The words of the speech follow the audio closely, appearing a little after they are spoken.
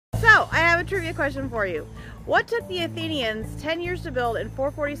I have a trivia question for you. What took the Athenians 10 years to build in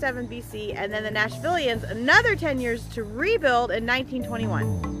 447 BC and then the Nashvillians another 10 years to rebuild in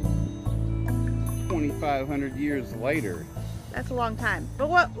 1921? 2,500 years later. That's a long time. But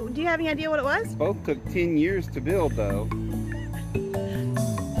what, do you have any idea what it was? Both took 10 years to build though.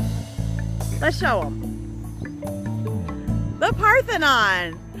 Let's show them. The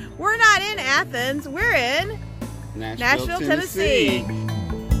Parthenon. We're not in Athens, we're in Nashville, Tennessee.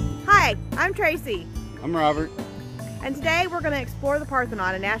 Hi, I'm Tracy. I'm Robert. And today we're going to explore the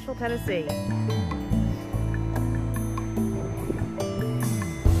Parthenon in Nashville, Tennessee.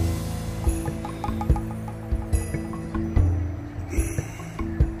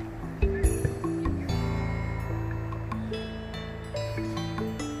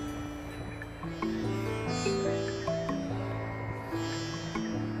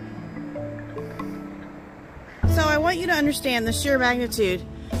 So I want you to understand the sheer magnitude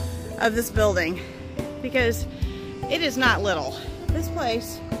of this building, because it is not little. This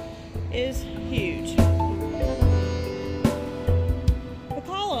place is huge. The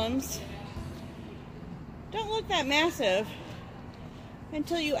columns don't look that massive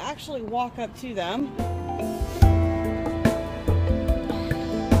until you actually walk up to them.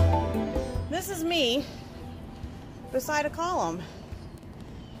 This is me beside a column,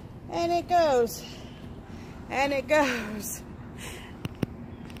 and it goes, and it goes,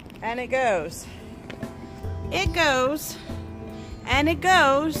 and it goes. It goes, and it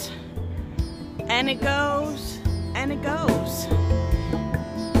goes, and it goes, and it goes.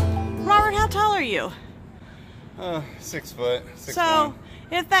 Robert, how tall are you? 6 foot. So,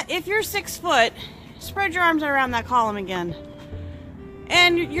 if you're 6 foot, spread your arms around that column again.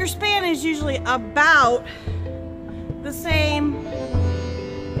 And your span is usually about the same.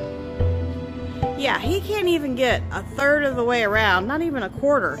 Yeah, he can't even get a third of the way around, not even a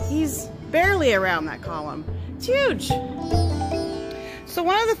quarter. He's barely around that column. It's huge. So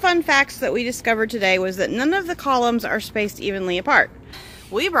one of the fun facts that we discovered today was that none of the columns are spaced evenly apart.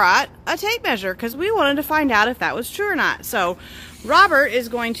 We brought a tape measure because we wanted to find out if that was true or not. So Robert is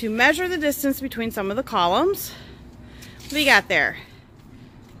going to measure the distance between some of the columns. What do you got there?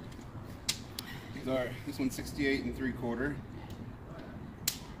 This one's 68 3/4.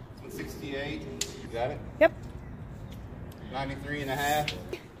 This one's 68. You got it? Yep. 93 1/2.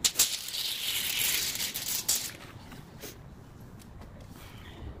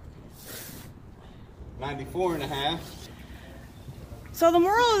 94 1/2. So the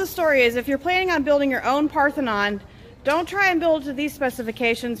moral of the story is, if you're planning on building your own Parthenon, don't try and build to these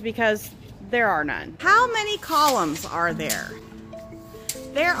specifications because there are none. How many columns are there?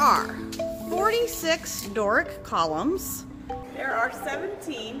 There are 46 Doric columns. There are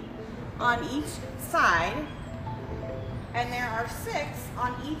 17 on each side, and there are 6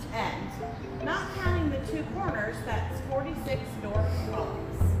 on each end. Not counting the 2 corners, that's 46 Doric columns.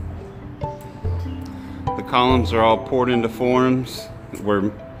 The columns are all poured into forms.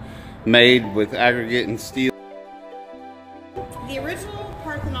 Were made with aggregate and steel. The original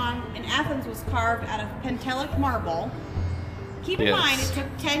Parthenon in Athens was carved out of Pentelic marble. Keep in mind, it took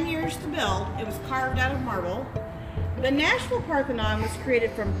 10 years to build. It was carved out of marble. The Nashville Parthenon was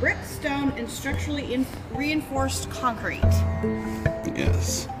created from brick, stone, and structurally reinforced concrete.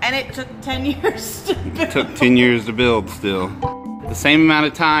 Yes. And it took 10 years to build. It took 10 years to build still. The same amount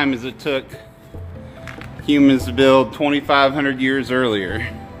of time as it took humans to build 2,500 years earlier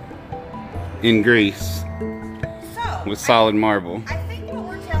in Greece with solid marble. I think what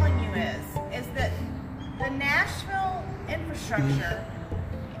we're telling you is that the Nashville infrastructure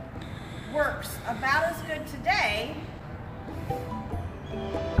works about as good today.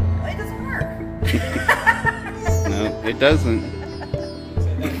 Well, it doesn't work. No, it doesn't.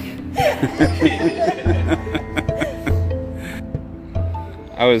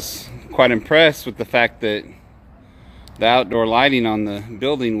 I was quite impressed with the fact that the outdoor lighting on the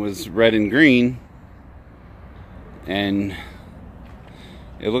building was red and green, and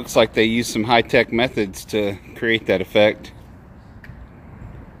it looks like they used some high-tech methods to create that effect.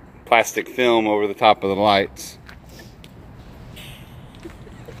 Plastic film over the top of the lights.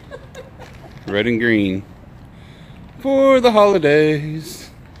 Red and green for the holidays.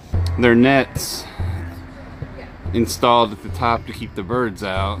 There are nets installed at the top to keep the birds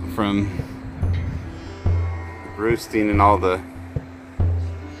out from roosting, and all the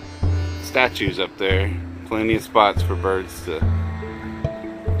statues up there. Plenty of spots for birds to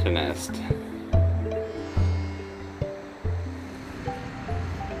nest.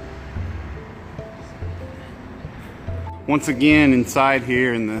 Once again, inside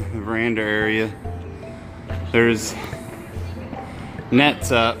here in the veranda area, there's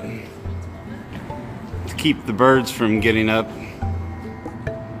nets up to keep the birds from getting up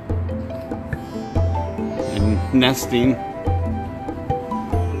and nesting.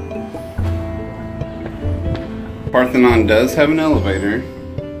 Parthenon does have an elevator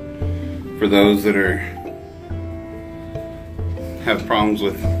for those that have problems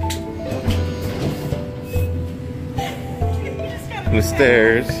with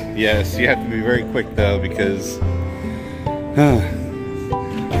stairs. Yes, you have to be very quick though, because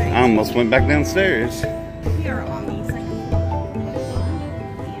I almost went back downstairs. We are on the second floor,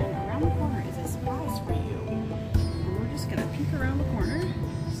 and around the corner is a surprise for you. And we're just gonna peek around the corner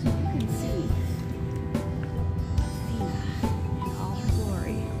so you can see Athena in all her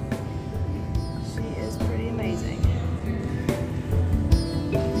glory. She is pretty amazing.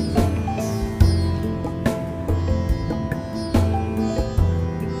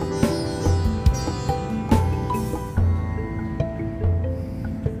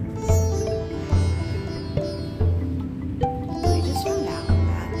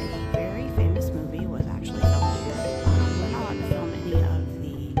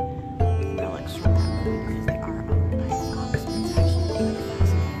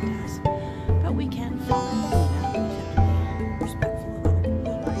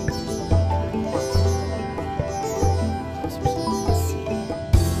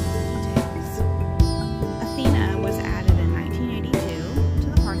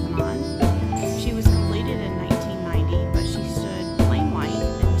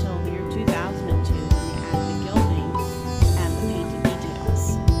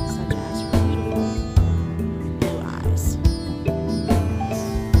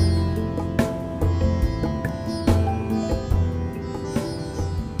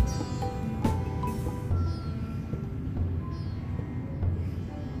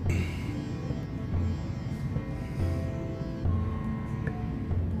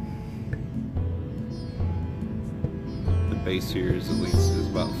 Base here is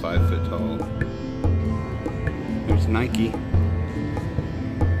about 5 foot tall. There's Nike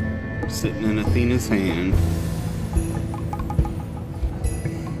sitting in Athena's hand.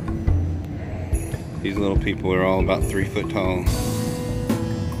 These little people are all about 3 foot tall.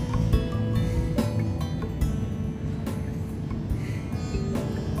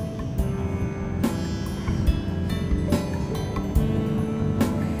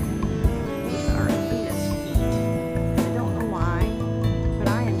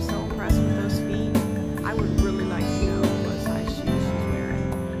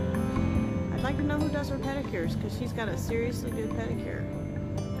 Because she's got a seriously good pedicure.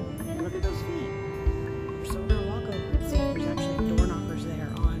 Look at those feet. So we're gonna walk over and see if there's actually door knockers there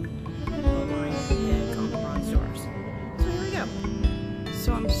on the line pick on the bronze doors. So here we go.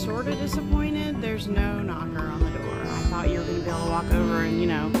 So I'm sort of disappointed there's no knocker on the door. I thought you were gonna be able to walk over and, you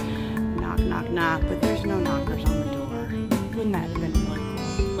know, knock, knock, knock, but there's no knockers on the door. Wouldn't that have been really cool?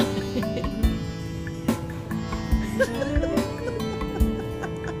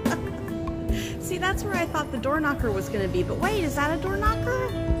 See, that's where I thought the door knocker was going to be. But wait, is that a door knocker?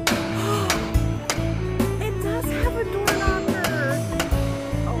 It does have a door knocker.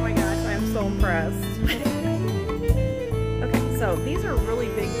 Oh my gosh, I am so impressed. Okay, so these are really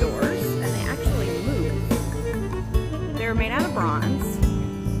big doors, and they actually move. They're made out of bronze,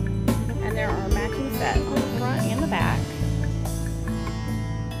 and there are matching sets on the front and the back.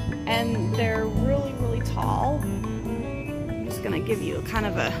 And they're really, really tall. I'm just going to give you kind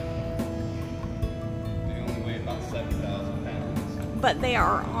of a... But they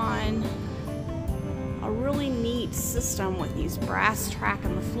are on a really neat system with these brass track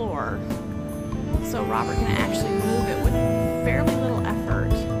on the floor. So Robert can actually move it with fairly little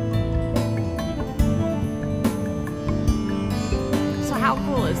effort. So how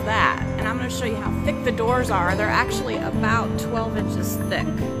cool is that? And I'm going to show you how thick the doors are. They're actually about 12 inches thick.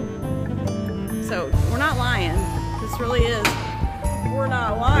 So we're not lying. This really is. We're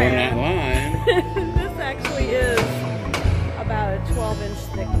not lying. We're not lying. This actually is about a 12-inch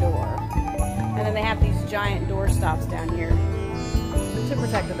thick door. And then they have these giant door stops down here to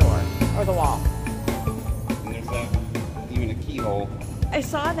protect the door or the wall. And there's even a keyhole. I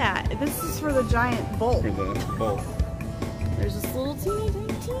saw that. This is for the giant bolt. For the bolt. There's this little teeny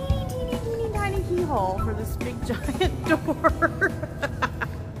tiny keyhole for this big giant door.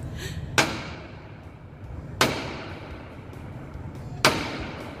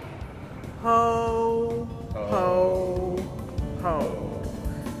 Ho, ho, ho.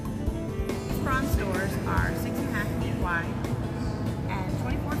 These bronze doors are 6.5 feet wide and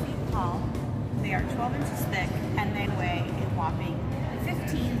 24 feet tall. They are 12 inches thick and they weigh a whopping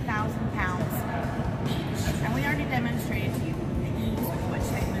 15,000 pounds each. And we already demonstrated to you the ease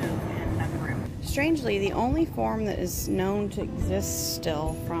Strangely, the only form that is known to exist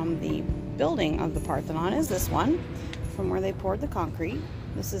still from the building of the Parthenon is this one, from where they poured the concrete.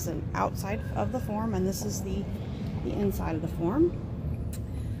 This is an outside of the form, and this is the inside of the form.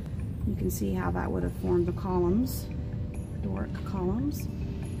 You can see how that would have formed the columns, Doric columns,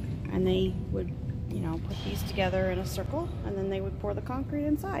 and they would, you know, put these together in a circle, and then they would pour the concrete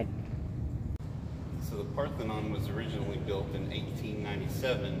inside. So the Parthenon was originally built in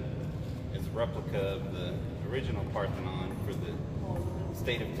 1897 as a replica of the original Parthenon for the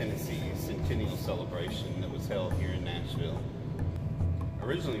state of Tennessee's centennial celebration that was held here in Nashville.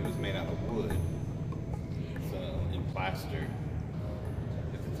 Originally it was made out of wood, so in plaster.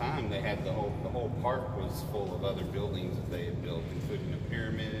 At the time they had the whole park was full of other buildings that they had built, including a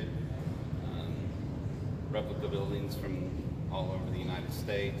pyramid, replica buildings from all over the United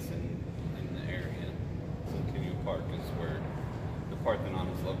States and in the area. Centennial Park is where the Parthenon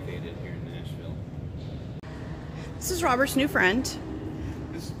is located here in Nashville. This is Robert's new friend.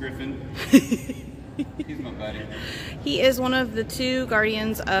 This is Griffin. He's my buddy. He is one of the two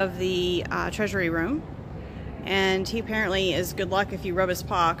guardians of the treasury room, and he apparently is good luck if you rub his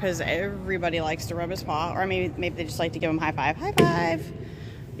paw, because everybody likes to rub his paw, or maybe they just like to give him a high five. High five!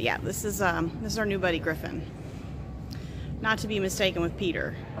 But yeah, this is our new buddy Griffin. Not to be mistaken with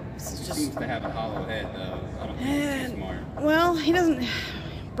Peter. This is just... Seems to have a hollow head, though. I don't think he's too smart. Well, he doesn't...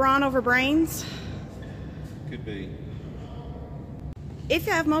 Brawn over brains? Could be. If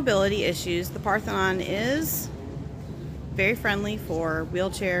you have mobility issues, the Parthenon is very friendly for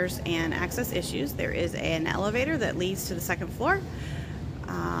wheelchairs and access issues. There is an elevator that leads to the second floor.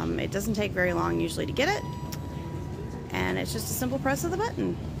 It doesn't take very long usually to get it, and it's just a simple press of the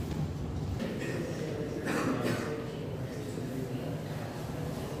button.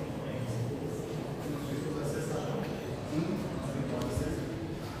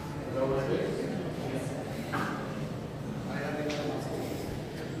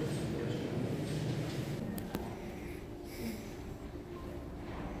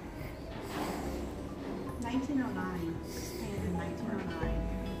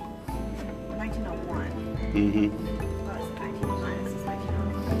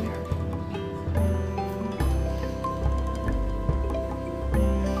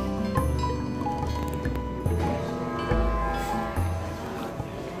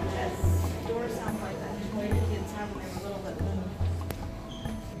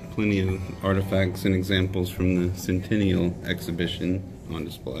 Plenty of artifacts and examples from the Centennial exhibition on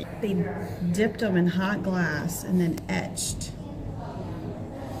display. They dipped them in hot glass and then etched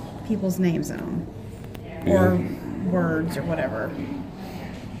people's names in them, or words or whatever.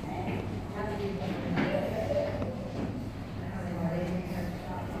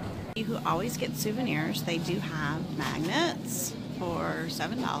 You who always get souvenirs, they do have magnets for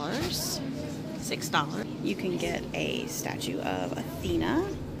 $7, $6. You can get a statue of Athena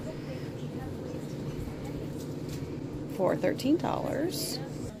for $13,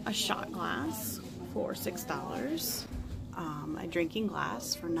 a shot glass for $6, a drinking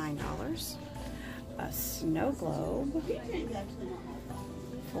glass for $9, a snow globe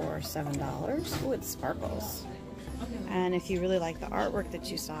for $7. Oh, it sparkles. And if you really like the artwork that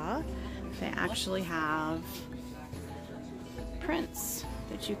you saw, they actually have prints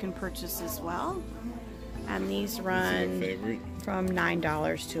that you can purchase as well. And these run from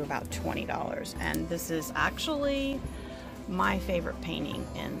 $9 to about $20. And this is actually my favorite painting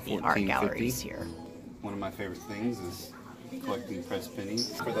in the art galleries here. One of my favorite things is collecting pressed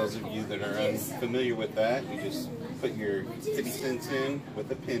pennies. For those of you that are unfamiliar with that, you just put your 50 cents in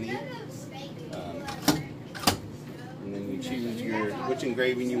with a penny. And then you choose which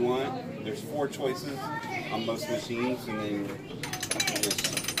engraving you want. There's 4 choices on most machines, and then you just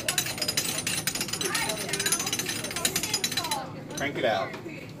crank it out.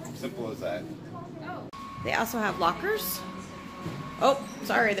 Simple as that. They also have lockers. Oh,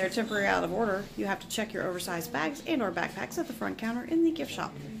 sorry, they're temporarily out of order. You have to check your oversized bags and or backpacks at the front counter in the gift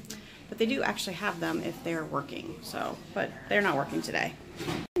shop. But they do actually have them if they're working, but they're not working today.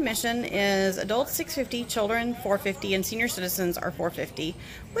 Admission is adults $6.50, children $4.50, and senior citizens are $4.50,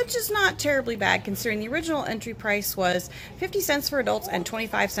 which is not terribly bad considering the original entry price was 50 cents for adults and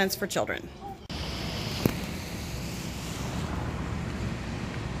 25 cents for children.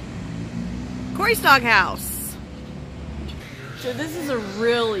 Corey's Doghouse. So this is a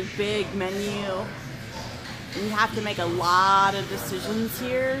really big menu, and you have to make a lot of decisions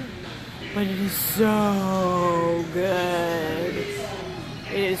here, but it is so good.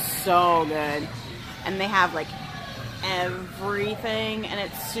 It is so good. And they have like everything, and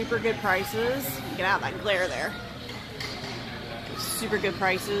it's super good prices. Get out of that glare there. Super good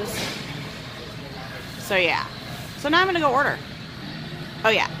prices. So yeah. So now I'm gonna go order. Oh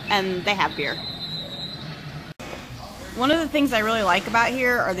yeah, and they have beer. One of the things I really like about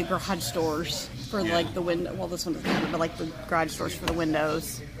here are the garage doors for like the window. Well, this one doesn't have it, but like the garage doors for the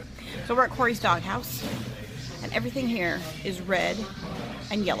windows. So we're at Corey's Doghouse, and everything here is red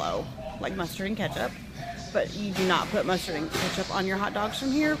and yellow, like mustard and ketchup. But you do not put mustard and ketchup on your hot dogs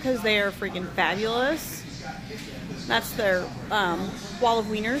from here because they are freaking fabulous. That's their wall of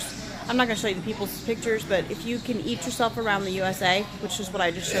wieners. I'm not going to show you the people's pictures, but if you can eat yourself around the USA, which is what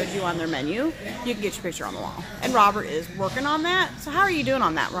I just showed you on their menu, you can get your picture on the wall. And Robert is working on that. So how are you doing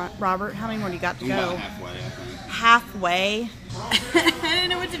on that, Robert? How many more do you got to go? About halfway, I think. Halfway? I didn't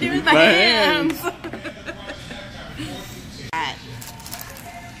know what to do with my hands.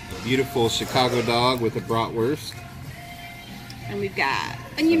 Beautiful Chicago dog with a bratwurst. And we've got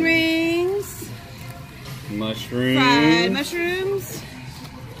onion rings, Mushrooms. fried mushrooms,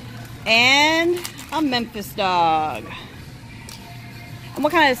 and a Memphis dog. And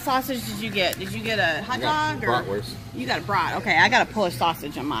what kind of sausage did you get? Did you get a hot dog? Or Bratwurst. You got a brat. Okay, I got a Polish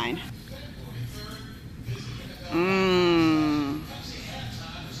sausage on mine. Mmm.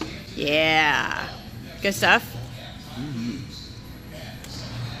 Yeah. Good stuff? Mm-hmm.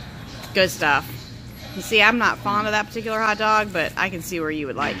 Good stuff. You see, I'm not fond of that particular hot dog, but I can see where you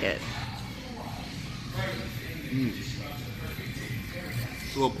would like it. Mm.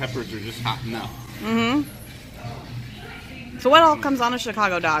 The little peppers are just hot enough. Mm-hmm. So what all comes on a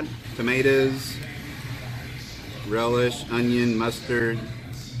Chicago dog? Tomatoes, relish, onion, mustard,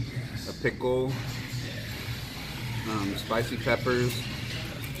 a pickle, spicy peppers.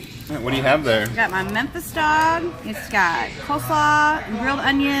 All right, what do you have there? I got my Memphis dog. It's got coleslaw and grilled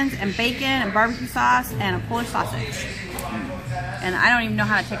onions and bacon and barbecue sauce and a Polish sausage. And I don't even know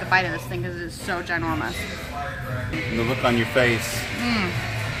how to take a bite of this thing because it is so ginormous. And the look on your face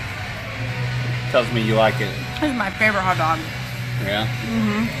tells me you like it. This is my favorite hot dog. Yeah?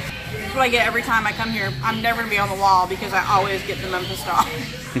 Mm-hmm. That's what I get every time I come here. I'm never going to be on the wall because I always get the Memphis dog.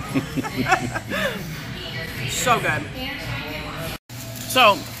 So good.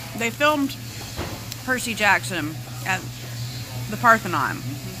 So, they filmed Percy Jackson at the Parthenon.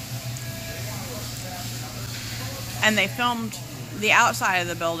 And they filmed the outside of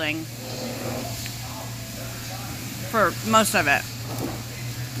the building for most of it.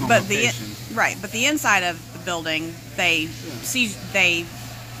 But but the inside of the building, they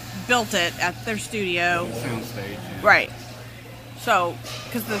built it at their studio. Soundstage. Yeah. Right. So,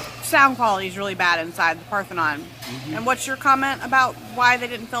 because the sound quality is really bad inside the Parthenon. And what's your comment about why they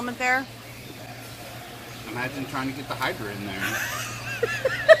didn't film it there? Imagine trying to get the Hydra in there.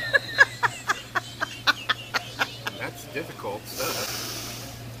 That's difficult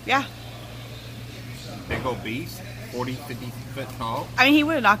stuff. Yeah. Big old beast, 40, 50 foot tall. I mean, he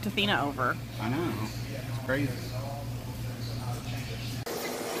would have knocked Athena over. I know. It's crazy.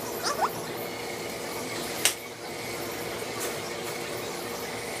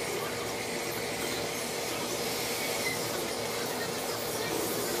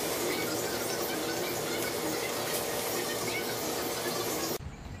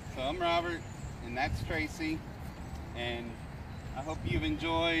 So I'm Robert, and that's Tracy, and I hope you've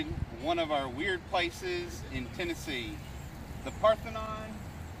enjoyed one of our weird places in Tennessee, the Parthenon,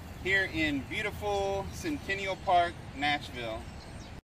 here in beautiful Centennial Park, Nashville.